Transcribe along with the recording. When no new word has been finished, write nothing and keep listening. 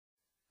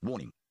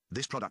Warning.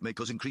 This product may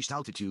cause increased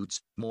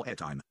altitudes, more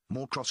airtime,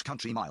 more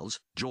cross-country miles,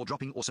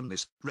 jaw-dropping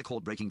awesomeness,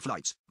 record-breaking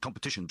flights,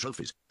 competition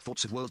trophies,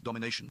 thoughts of world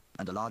domination,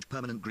 and a large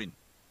permanent grin.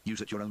 Use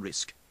at your own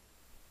risk.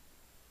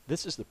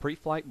 This is the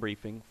pre-flight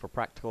briefing for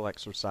Practical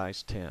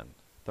Exercise 10,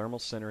 Thermal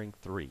Centering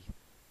 3.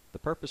 The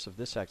purpose of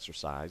this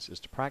exercise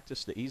is to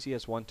practice the Easy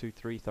as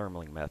 1-2-3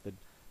 thermaling method,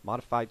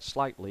 modified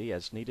slightly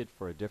as needed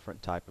for a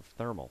different type of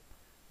thermal,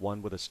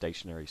 one with a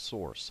stationary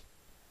source.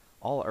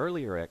 All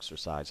earlier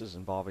exercises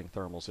involving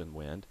thermals in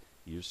wind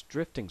use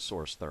drifting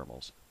source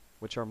thermals,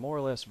 which are more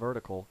or less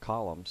vertical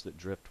columns that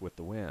drift with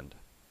the wind.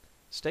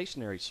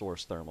 Stationary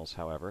source thermals,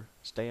 however,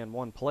 stay in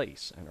one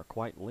place and are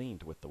quite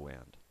leaned with the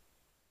wind.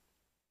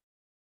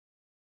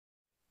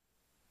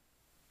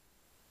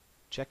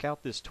 Check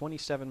out this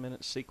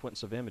 27-minute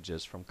sequence of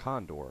images from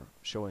Condor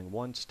showing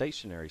one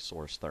stationary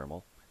source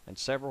thermal and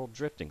several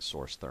drifting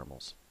source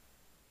thermals.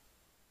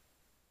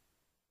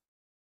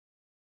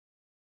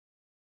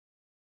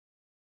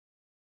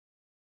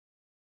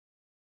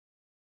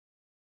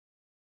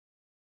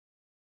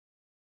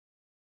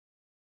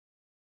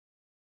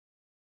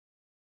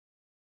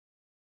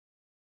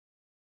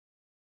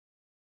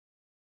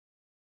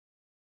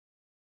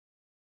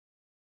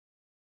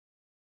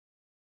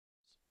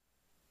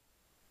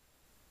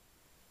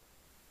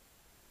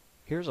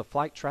 Here's a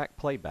flight track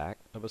playback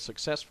of a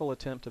successful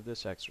attempt of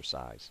this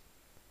exercise.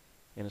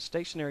 In a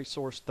stationary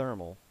source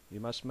thermal, you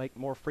must make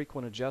more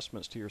frequent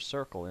adjustments to your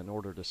circle in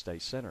order to stay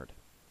centered.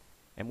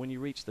 And when you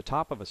reach the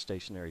top of a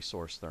stationary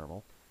source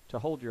thermal, to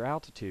hold your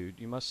altitude,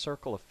 you must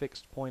circle a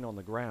fixed point on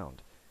the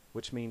ground,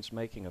 which means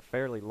making a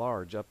fairly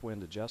large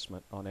upwind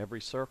adjustment on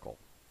every circle.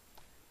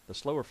 The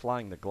slower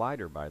flying the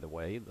glider, by the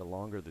way, the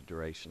longer the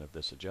duration of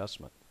this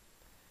adjustment.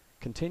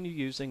 Continue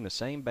using the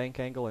same bank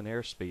angle and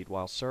airspeed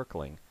while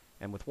circling,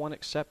 and with one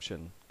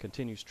exception,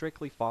 continue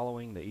strictly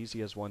following the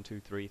Easy as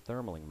 1-2-3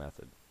 thermaling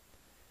method.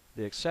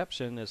 The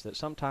exception is that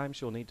sometimes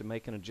you'll need to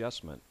make an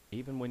adjustment,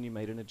 even when you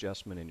made an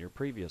adjustment in your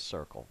previous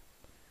circle.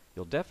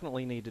 You'll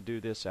definitely need to do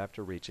this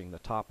after reaching the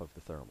top of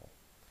the thermal.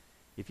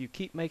 If you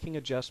keep making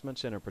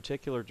adjustments in a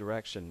particular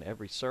direction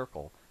every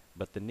circle,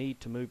 but the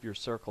need to move your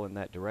circle in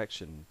that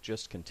direction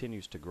just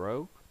continues to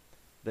grow,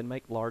 then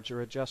make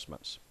larger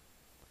adjustments.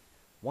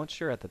 Once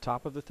you're at the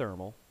top of the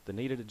thermal, the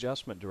needed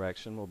adjustment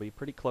direction will be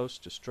pretty close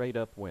to straight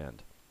up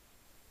wind.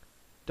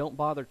 Don't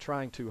bother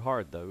trying too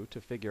hard, though, to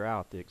figure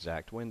out the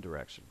exact wind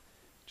direction.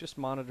 Just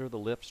monitor the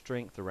lift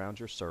strength around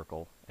your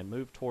circle and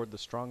move toward the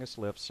strongest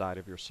lift side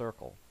of your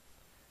circle.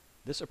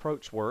 This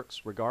approach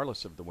works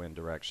regardless of the wind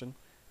direction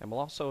and will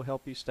also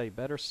help you stay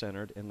better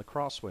centered in the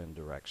crosswind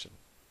direction.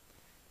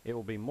 It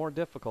will be more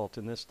difficult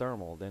in this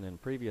thermal than in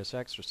previous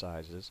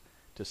exercises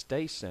to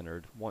stay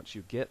centered once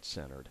you get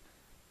centered.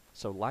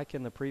 So like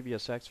in the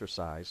previous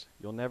exercise,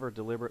 you'll never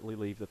deliberately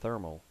leave the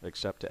thermal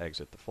except to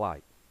exit the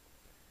flight.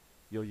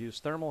 You'll use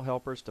thermal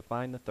helpers to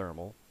find the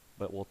thermal,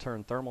 but will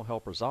turn thermal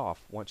helpers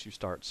off once you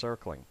start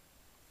circling.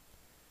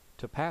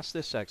 To pass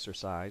this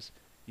exercise,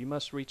 you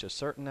must reach a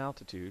certain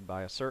altitude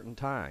by a certain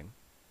time,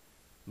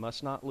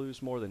 must not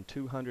lose more than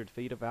 200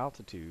 feet of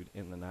altitude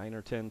in the 9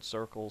 or 10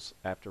 circles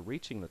after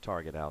reaching the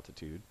target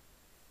altitude,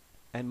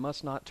 and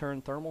must not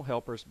turn thermal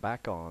helpers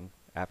back on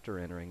after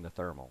entering the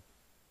thermal.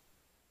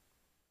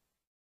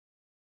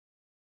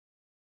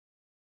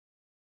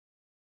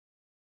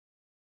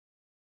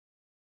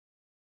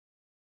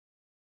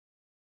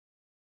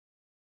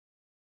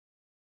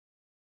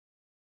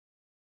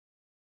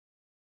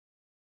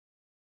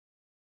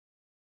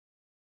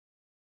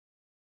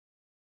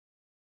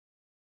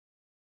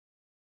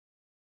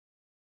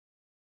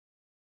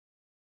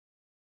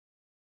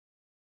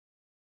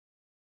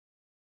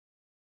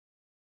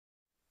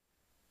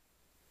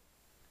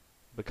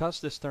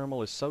 Because this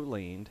thermal is so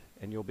leaned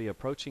and you'll be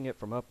approaching it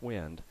from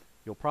upwind,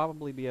 you'll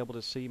probably be able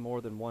to see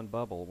more than one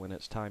bubble when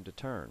it's time to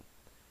turn.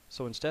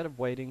 So instead of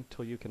waiting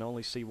till you can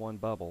only see one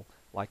bubble,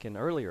 like in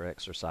earlier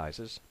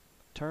exercises,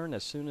 turn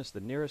as soon as the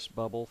nearest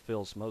bubble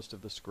fills most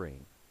of the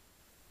screen.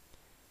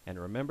 And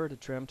remember to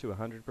trim to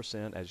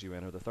 100% as you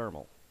enter the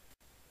thermal.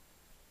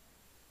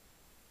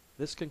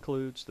 This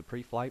concludes the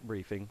pre-flight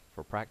briefing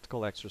for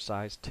Practical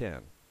Exercise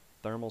 10,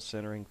 Thermal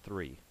Centering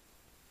 3.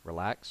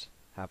 Relax,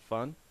 have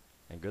fun,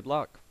 and good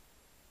luck.